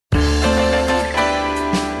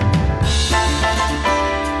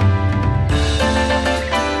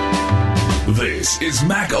This is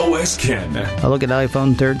Mac OS Ken. A look at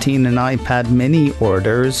iPhone 13 and iPad mini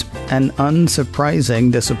orders, an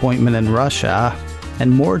unsurprising disappointment in Russia, and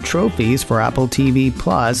more trophies for Apple TV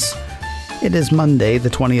Plus. It is Monday, the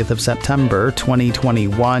 20th of September,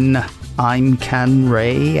 2021. I'm Ken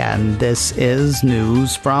Ray, and this is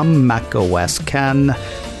news from Mac OS Ken,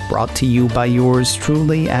 brought to you by yours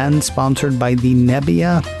truly and sponsored by the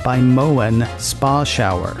Nebbia by Moen Spa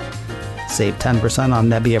Shower. Save 10% on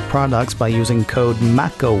Nebbia products by using code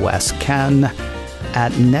MacOSCan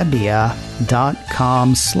at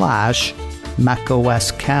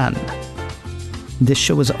nebbia.com/MacOSCan. This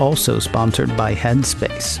show is also sponsored by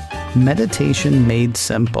Headspace, meditation made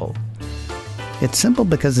simple. It's simple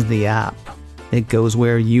because of the app. It goes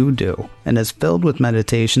where you do and is filled with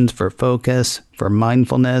meditations for focus, for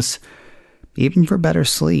mindfulness, even for better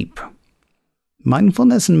sleep.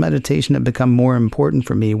 Mindfulness and meditation have become more important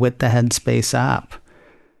for me with the Headspace app.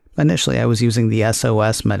 Initially, I was using the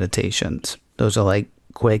SOS meditations. Those are like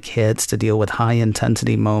quick hits to deal with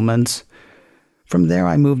high-intensity moments. From there,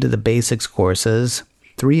 I moved to the basics courses,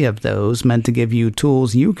 3 of those meant to give you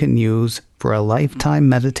tools you can use for a lifetime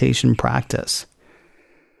meditation practice.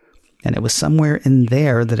 And it was somewhere in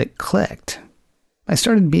there that it clicked. I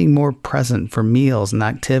started being more present for meals and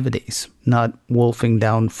activities, not wolfing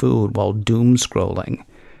down food while doom scrolling,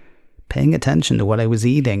 paying attention to what I was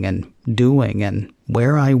eating and doing and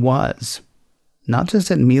where I was, not just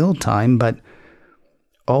at mealtime, but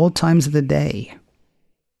all times of the day.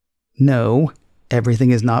 No,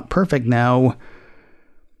 everything is not perfect now,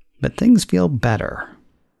 but things feel better.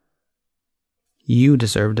 You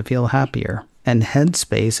deserve to feel happier, and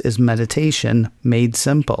Headspace is meditation made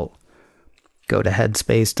simple. Go to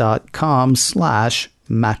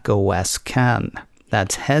headspace.com/MacOSCan.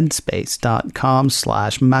 That's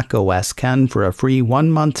headspace.com/MacOSCan for a free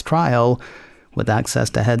 1-month trial with access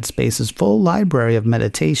to Headspace's full library of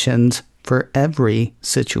meditations for every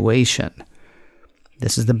situation.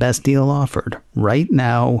 This is the best deal offered. Right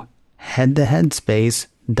now, head to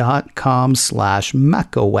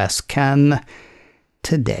headspace.com/MacOSCan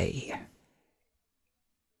today.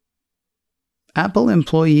 Apple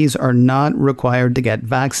employees are not required to get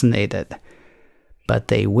vaccinated, but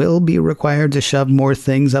they will be required to shove more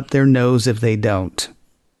things up their nose if they don't.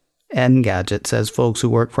 Engadget says folks who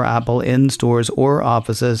work for Apple in stores or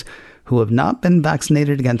offices who have not been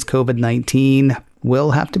vaccinated against COVID-19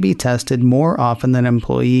 will have to be tested more often than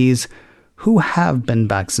employees who have been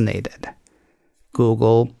vaccinated.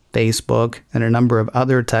 Google, Facebook, and a number of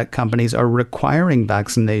other tech companies are requiring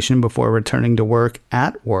vaccination before returning to work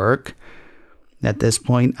at work. At this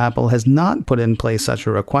point, Apple has not put in place such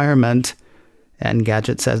a requirement, and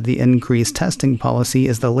Engadget says the increased testing policy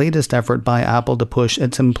is the latest effort by Apple to push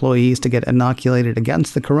its employees to get inoculated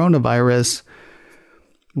against the coronavirus,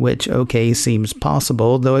 which, seems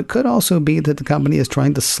possible, though it could also be that the company is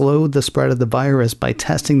trying to slow the spread of the virus by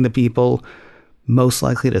testing the people most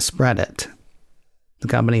likely to spread it. The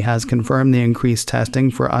company has confirmed the increased testing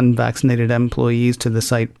for unvaccinated employees to the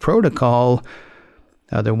site Protocol.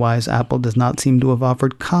 Otherwise, Apple does not seem to have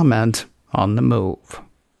offered comment on the move.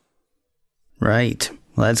 Right,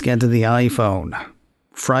 let's get to the iPhone.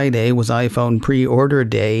 Friday was iPhone pre-order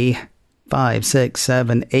day. 5, 6,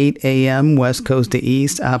 7, 8 a.m. West Coast to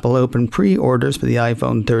East, Apple opened pre-orders for the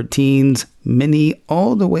iPhone 13s, Mini,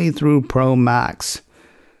 all the way through Pro Max.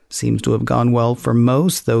 Seems to have gone well for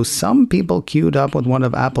most, though some people queued up with one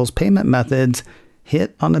of Apple's payment methods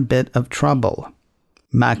hit on a bit of trouble.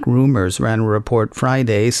 Mac Rumors ran a report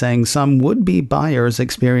Friday saying some would-be buyers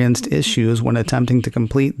experienced issues when attempting to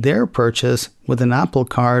complete their purchase with an Apple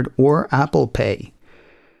Card or Apple Pay.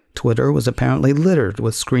 Twitter was apparently littered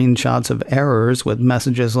with screenshots of errors with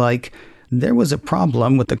messages like, "There was a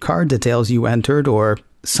problem with the card details you entered," or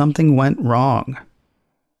 "Something went wrong."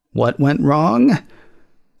 What went wrong?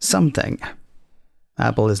 Something.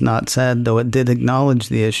 Apple has not said, though it did acknowledge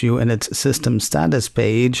the issue in its system status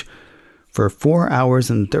page. For 4 hours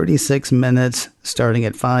and 36 minutes, starting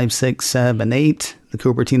at 5, 6, 7, 8, the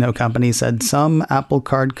Cupertino company said some Apple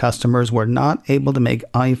Card customers were not able to make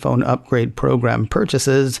iPhone upgrade program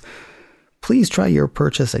purchases. Please try your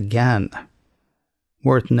purchase again.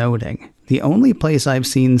 Worth noting, the only place I've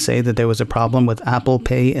seen say that there was a problem with Apple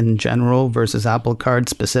Pay in general versus Apple Card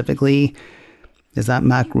specifically is that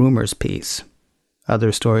Mac Rumors piece.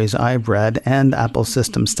 Other stories I've read and Apple's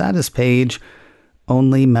system status page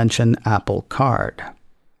only mention Apple Card.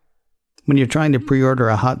 When you're trying to pre-order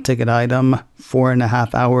a hot ticket item,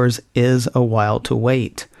 4.5 hours is a while to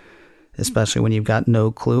wait, especially when you've got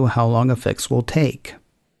no clue how long a fix will take.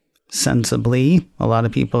 Sensibly, a lot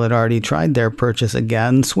of people had already tried their purchase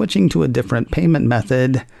again, switching to a different payment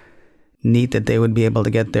method. Neat that they would be able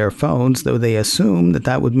to get their phones, though they assume that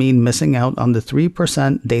that would mean missing out on the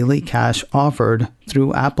 3% daily cash offered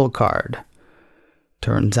through Apple Card.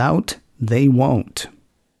 Turns out they won't.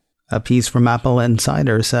 A piece from Apple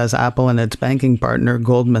Insider says Apple and its banking partner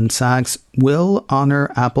Goldman Sachs will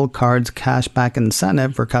honor Apple Card's cashback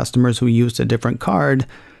incentive for customers who used a different card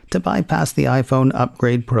to bypass the iPhone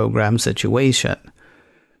upgrade program situation.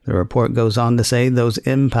 The report goes on to say those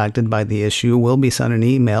impacted by the issue will be sent an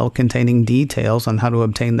email containing details on how to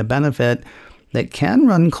obtain the benefit that can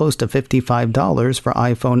run close to $55 for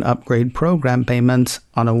iPhone upgrade program payments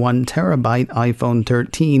on a 1TB iPhone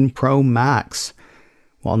 13 Pro Max.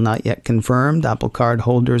 While not yet confirmed, Apple Card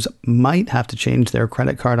holders might have to change their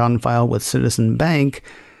credit card on file with Citizen Bank,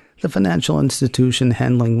 the financial institution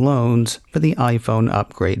handling loans for the iPhone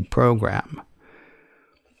upgrade program.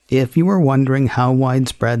 If you were wondering how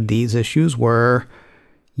widespread these issues were,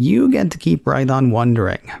 you get to keep right on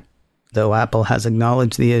wondering. Though Apple has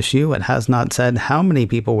acknowledged the issue, it has not said how many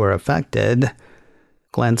people were affected.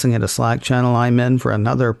 Glancing at a Slack channel I'm in for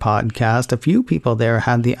another podcast, a few people there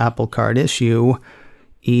had the Apple Card issue.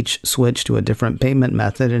 Each switched to a different payment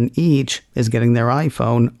method, and each is getting their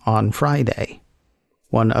iPhone on Friday.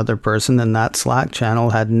 One other person in that Slack channel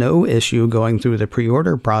had no issue going through the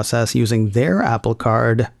pre-order process using their Apple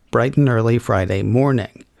Card bright and early Friday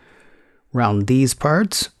morning. Round these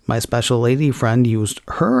parts, my special lady friend used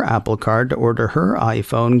her Apple Card to order her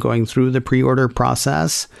iPhone going through the pre-order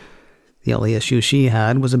process. The only issue she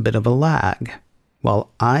had was a bit of a lag.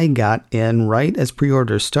 While I got in right as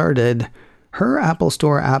pre-order started, her Apple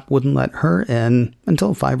Store app wouldn't let her in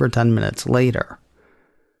until 5 or 10 minutes later.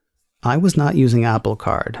 I was not using Apple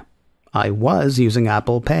Card. I was using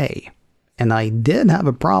Apple Pay. And I did have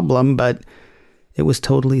a problem, but it was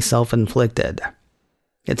totally self-inflicted.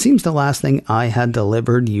 It seems the last thing I had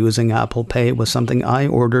delivered using Apple Pay was something I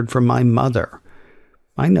ordered from my mother.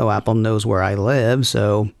 I know Apple knows where I live,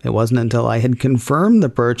 so it wasn't until I had confirmed the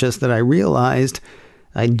purchase that I realized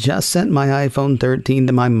I just sent my iPhone 13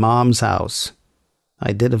 to my mom's house.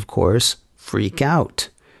 I did, of course, freak out.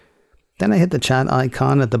 Then I hit the chat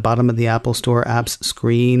icon at the bottom of the Apple Store app's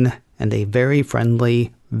screen, and a very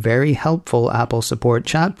friendly, very helpful Apple support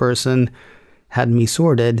chat person had me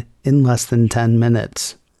sorted in less than 10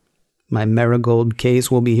 minutes. My marigold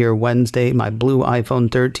case will be here Wednesday, my blue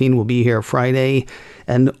iPhone 13 will be here Friday,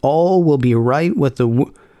 and all will be right with the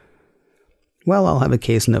well, I'll have a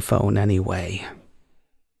case and a phone anyway.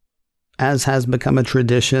 As has become a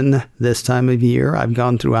tradition this time of year, I've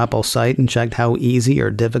gone through Apple's site and checked how easy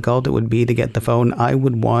or difficult it would be to get the phone I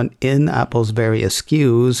would want in Apple's various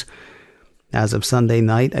SKUs. As of Sunday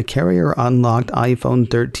night, a carrier-unlocked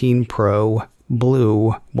iPhone 13 Pro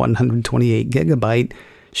Blue 128GB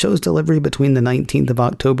shows delivery between the 19th of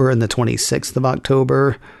October and the 26th of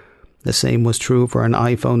October. The same was true for an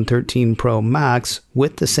iPhone 13 Pro Max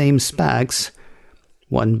with the same specs.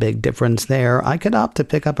 One big difference there, I could opt to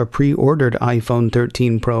pick up a pre-ordered iPhone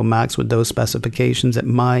 13 Pro Max with those specifications at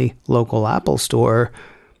my local Apple Store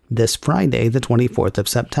this Friday, the 24th of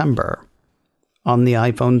September. On the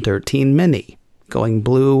iPhone 13 Mini, going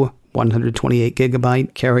blue,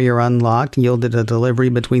 128GB, carrier unlocked, yielded a delivery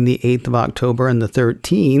between the 8th of October and the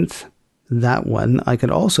 13th. That one I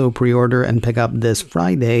could also pre-order and pick up this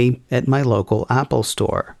Friday at my local Apple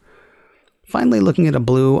Store. Finally, looking at a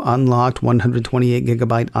blue unlocked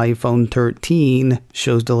 128GB iPhone 13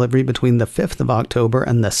 shows delivery between the 5th of October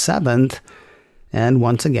and the 7th. And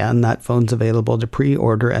once again, that phone's available to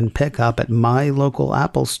pre-order and pick up at my local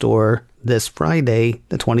Apple Store this Friday,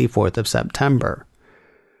 the 24th of September.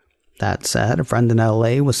 That said, a friend in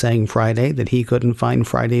LA was saying Friday that he couldn't find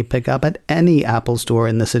Friday pickup at any Apple Store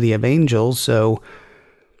in the City of Angels, so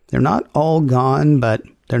they're not all gone, but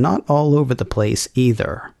they're not all over the place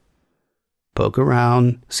either. Poke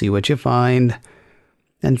around, see what you find,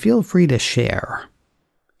 and feel free to share.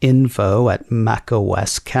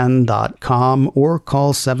 info@macosken.com or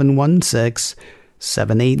call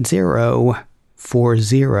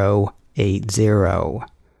 716-780-4080.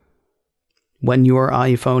 When your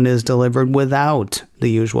iPhone is delivered without the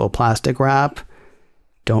usual plastic wrap,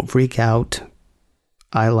 don't freak out.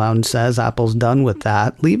 iLounge says Apple's done with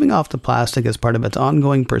that, leaving off the plastic as part of its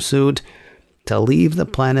ongoing pursuit to leave the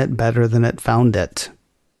planet better than it found it.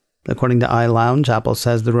 According to iLounge, Apple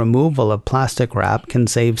says the removal of plastic wrap can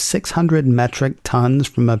save 600 metric tons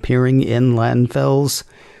from appearing in landfills.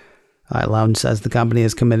 iLounge says the company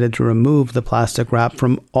is committed to remove the plastic wrap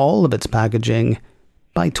from all of its packaging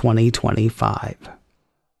by 2025.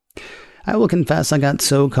 I will confess I got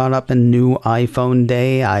so caught up in new iPhone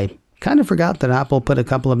day, I kind of forgot that Apple put a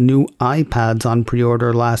couple of new iPads on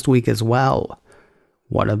pre-order last week as well.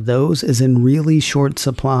 One of those is in really short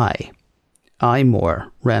supply.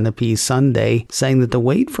 iMore ran a piece Sunday saying that the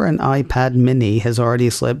wait for an iPad mini has already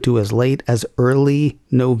slipped to as late as early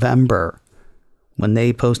November. When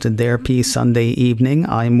they posted their piece Sunday evening,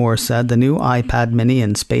 iMore said the new iPad mini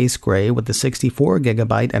in space gray with the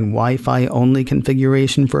 64GB and Wi-Fi only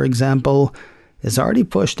configuration, for example, is already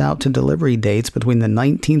pushed out to delivery dates between the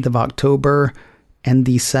 19th of October and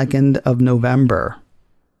the 2nd of November.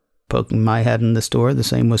 Poking my head in the store, the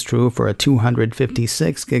same was true for a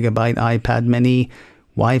 256GB iPad mini,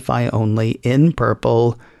 Wi-Fi only, in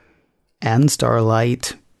purple, and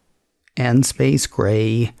Starlight, and space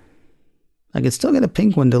gray. I could still get a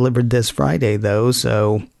pink one delivered this Friday, though,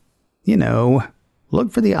 so,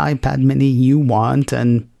 look for the iPad mini you want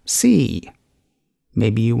and see.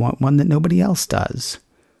 Maybe you want one that nobody else does.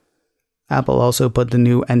 Apple also put the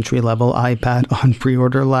new entry-level iPad on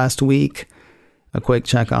pre-order last week. A quick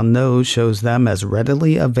check on those shows them as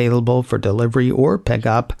readily available for delivery or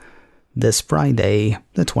pickup this Friday,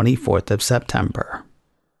 the 24th of September.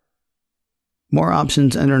 More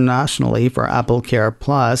options internationally for AppleCare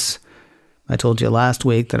Plus. I told you last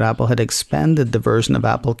week that Apple had expanded the version of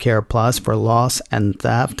AppleCare Plus for loss and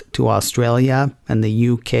theft to Australia and the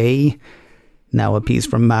UK. Now a piece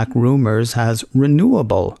from Mac Rumors has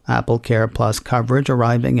Renewable AppleCare Plus coverage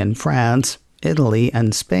arriving in France, Italy,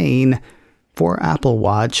 and Spain for Apple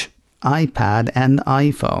Watch, iPad, and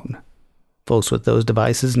iPhone. Folks with those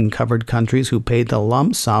devices in covered countries who paid the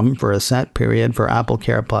lump sum for a set period for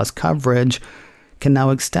AppleCare Plus coverage can now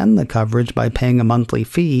extend the coverage by paying a monthly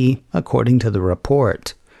fee, according to the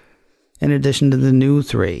report. In addition to the new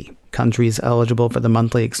three, countries eligible for the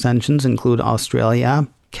monthly extensions include Australia,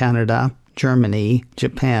 Canada, Germany,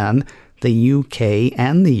 Japan, the UK,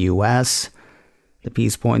 and the US. The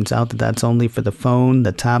piece points out that that's only for the phone,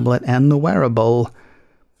 the tablet, and the wearable.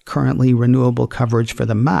 Currently, renewable coverage for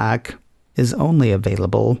the Mac is only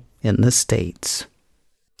available in the States.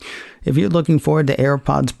 If you're looking forward to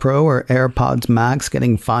AirPods Pro or AirPods Max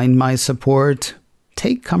getting Find My support,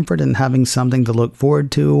 take comfort in having something to look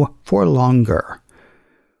forward to for longer.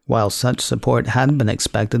 While such support had been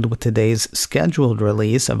expected with today's scheduled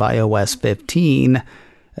release of iOS 15,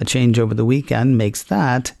 a change over the weekend makes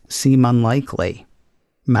that seem unlikely.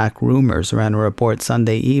 Mac Rumors ran a report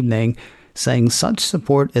Sunday evening saying such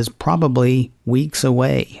support is probably weeks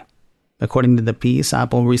away. According to the piece,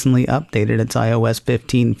 Apple recently updated its iOS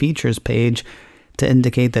 15 features page to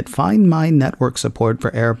indicate that Find My network support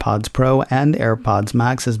for AirPods Pro and AirPods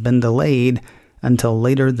Max has been delayed until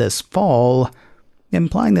later this fall,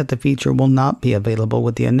 implying that the feature will not be available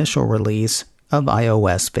with the initial release of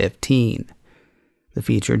iOS 15. The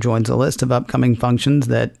feature joins a list of upcoming functions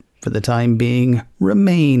that, for the time being,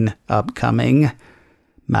 remain upcoming.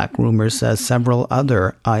 Mac Rumors says several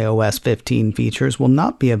other iOS 15 features will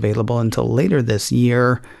not be available until later this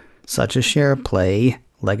year, such as SharePlay,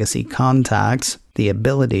 legacy contacts, the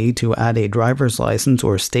ability to add a driver's license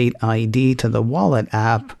or state ID to the Wallet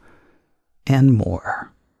app, and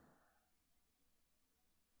more.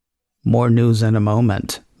 More news in a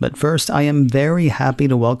moment, but first I am very happy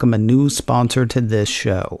to welcome a new sponsor to this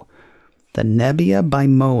show, the Nebbia by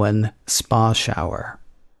Moen Spa Shower.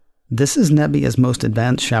 This is Nebbia's most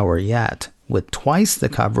advanced shower yet, with twice the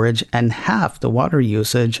coverage and half the water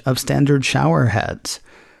usage of standard shower heads.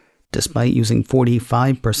 Despite using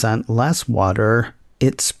 45% less water,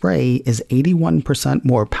 its spray is 81%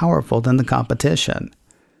 more powerful than the competition.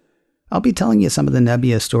 I'll be telling you some of the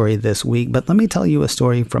Nebbia story this week, but let me tell you a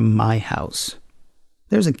story from my house.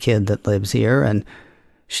 There's a kid that lives here, and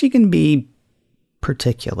she can be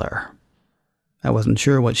particular. I wasn't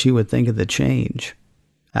sure what she would think of the change.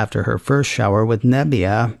 After her first shower with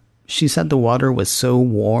Nebbia, she said the water was so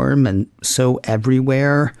warm and so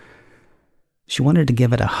everywhere, she wanted to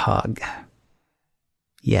give it a hug.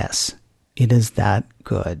 Yes, it is that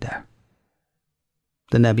good.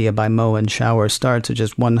 The Nebbia by Moen shower starts at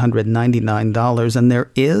just $199, and there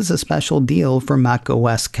is a special deal for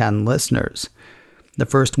macOS Ken listeners. The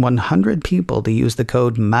first 100 people to use the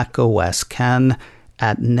code macOS Ken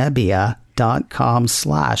at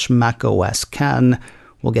Nebbia.com/macOS Ken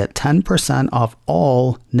will get 10% off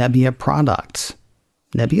all Nebbia products.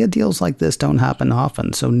 Nebbia deals like this don't happen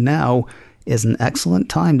often, so now is an excellent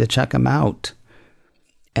time to check them out.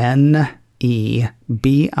 Nebbia,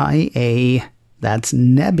 that's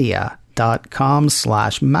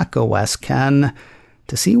Nebbia.com/macOS Ken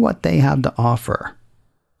to see what they have to offer.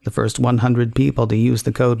 The first 100 people to use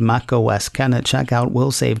the code macOS Ken at checkout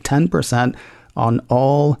will save 10% on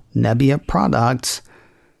all Nebbia products.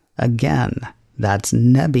 Again, that's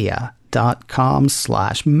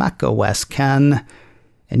Nebbia.com/macOS Ken.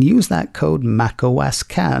 and use that code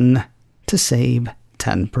MacOSCAN to save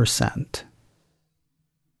 10%.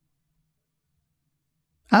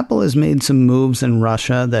 Apple has made some moves in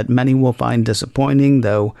Russia that many will find disappointing,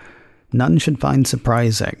 though none should find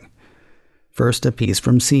surprising. First, a piece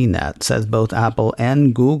from CNET says both Apple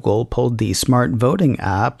and Google pulled the Smart Voting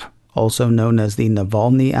app, also known as the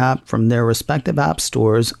Navalny app, from their respective app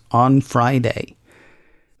stores on Friday.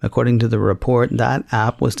 According to the report, that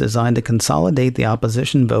app was designed to consolidate the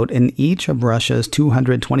opposition vote in each of Russia's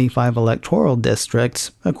 225 electoral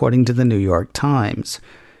districts, according to the New York Times.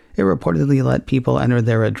 It reportedly let people enter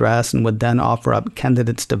their address and would then offer up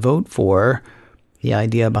candidates to vote for. The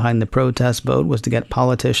idea behind the protest vote was to get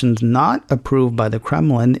politicians not approved by the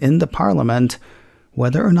Kremlin into parliament,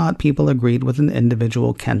 whether or not people agreed with an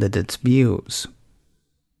individual candidate's views.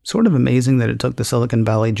 Sort of amazing that it took the Silicon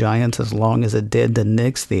Valley giants as long as it did to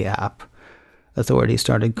nix the app. Authorities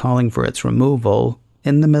started calling for its removal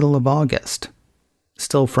in the middle of August.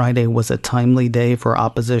 Still, Friday was a timely day for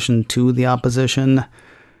opposition to the opposition.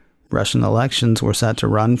 Russian elections were set to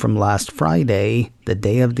run from last Friday, the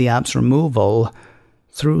day of the app's removal,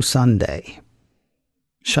 through Sunday.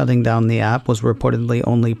 Shutting down the app was reportedly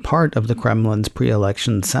only part of the Kremlin's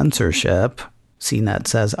pre-election censorship. CNET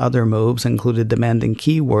says other moves included demanding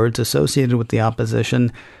keywords associated with the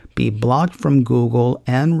opposition be blocked from Google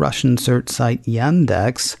and Russian search site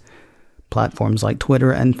Yandex. Platforms like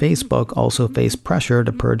Twitter and Facebook also face pressure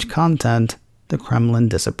to purge content the Kremlin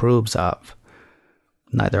disapproves of.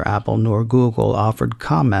 Neither Apple nor Google offered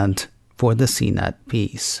comment for the CNET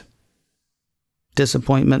piece.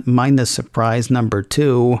 Disappointment minus surprise number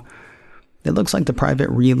 2. It looks like the private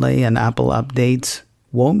relay and Apple updates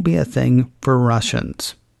won't be a thing for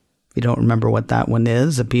Russians. If you don't remember what that one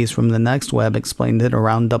is, a piece from the Next Web explained it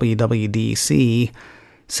around WWDC,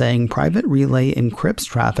 saying private relay encrypts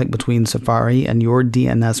traffic between Safari and your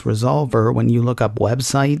DNS resolver when you look up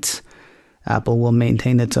websites. Apple will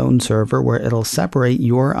maintain its own server where it'll separate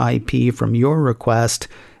your IP from your request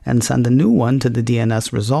and send a new one to the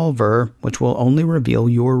DNS resolver, which will only reveal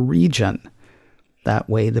your region. That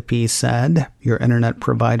way, the piece said, your internet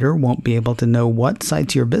provider won't be able to know what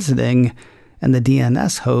sites you're visiting, and the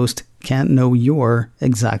DNS host can't know your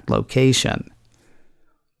exact location.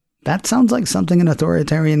 That sounds like something an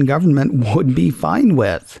authoritarian government would be fine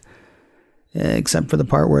with, except for the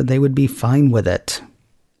part where they would be fine with it.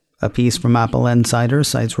 A piece from Apple Insider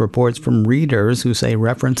cites reports from readers who say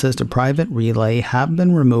references to private relay have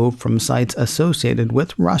been removed from sites associated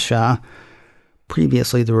with Russia.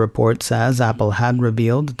 Previously, the report says Apple had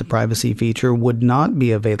revealed that the privacy feature would not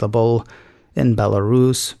be available in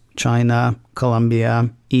Belarus, China,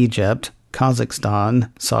 Colombia, Egypt,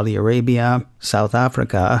 Kazakhstan, Saudi Arabia, South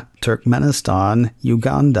Africa, Turkmenistan,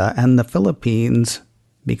 Uganda, and the Philippines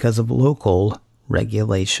because of local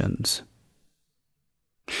regulations.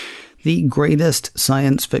 The greatest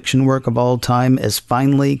science fiction work of all time is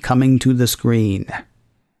finally coming to the screen.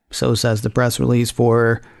 So says the press release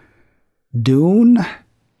for Dune.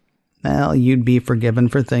 Well, you'd be forgiven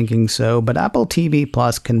for thinking so, but Apple TV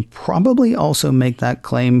Plus can probably also make that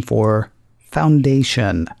claim for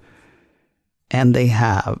Foundation. And they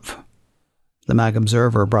have. The Mac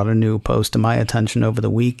Observer brought a new post to my attention over the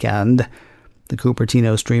weekend. The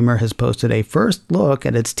Cupertino streamer has posted a first look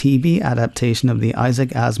at its TV adaptation of the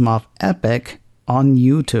Isaac Asimov epic on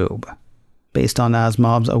YouTube. Based on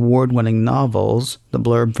Asimov's award-winning novels, the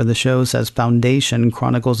blurb for the show says Foundation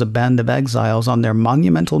chronicles a band of exiles on their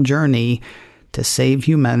monumental journey to save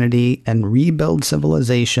humanity and rebuild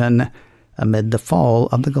civilization amid the fall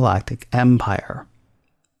of the Galactic Empire.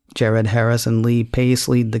 Jared Harris and Lee Pace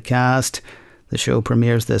lead the cast. The show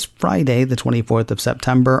premieres this Friday, the 24th of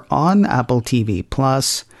September, on Apple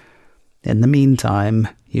TV+. In the meantime,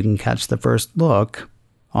 you can catch the first look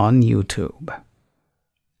on YouTube.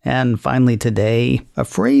 And finally today, a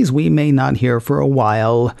phrase we may not hear for a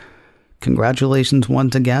while. Congratulations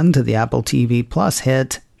once again to the Apple TV Plus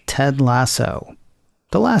hit Ted Lasso.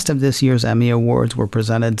 The last of this year's Emmy Awards were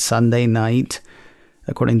presented Sunday night.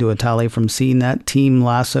 According to a tally from CNET, Team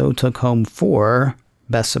Lasso took home 4.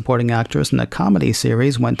 Best Supporting Actress in a Comedy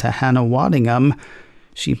Series went to Hannah Waddingham.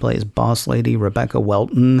 She plays boss lady Rebecca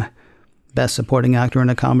Welton. Best Supporting Actor in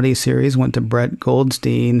a Comedy Series went to Brett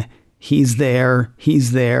Goldstein. He's there.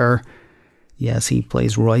 Yes, he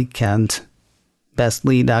plays Roy Kent. Best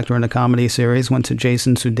Lead Actor in a Comedy Series went to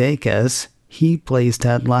Jason Sudeikis. He plays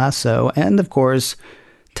Ted Lasso. And, of course,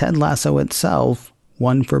 Ted Lasso itself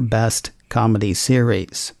won for Best Comedy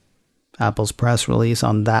Series. Apple's press release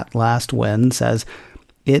on that last win says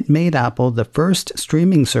it made Apple the first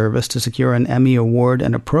streaming service to secure an Emmy Award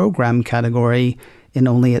in a program category in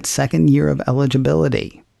only its second year of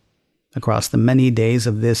eligibility. Across the many days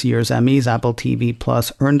of this year's Emmys, Apple TV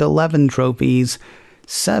Plus earned 11 trophies,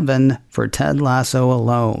 7 for Ted Lasso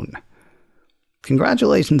alone.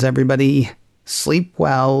 Congratulations, everybody. Sleep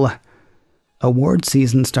well. Award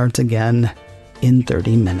season starts again in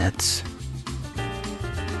 30 minutes.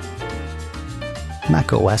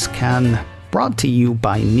 macOS Can, brought to you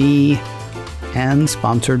by me and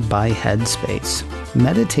sponsored by Headspace.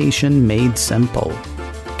 Meditation made simple.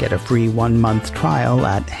 Get a free 1-month trial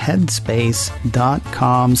at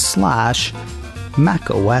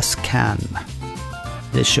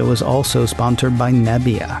headspace.com/macOScan. This show is also sponsored by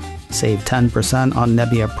Nebbia. Save 10% on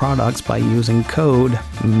Nebbia products by using code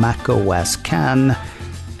macOScan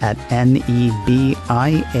at NEBIA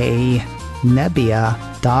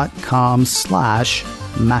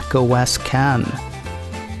nebbia.com/macOScan.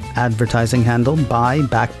 Advertising handled by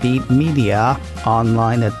Backbeat Media,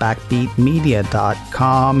 online at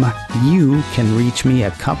backbeatmedia.com. You can reach me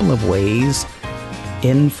a couple of ways.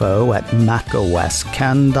 Info at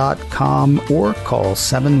macoscan.com or call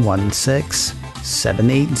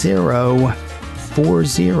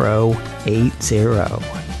 716-780-4080.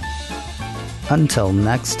 Until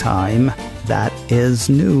next time, that is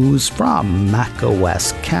news from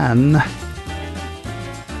macOS Ken.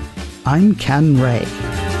 I'm Ken Ray.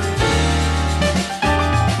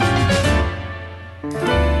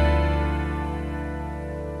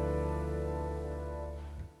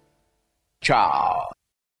 Ciao.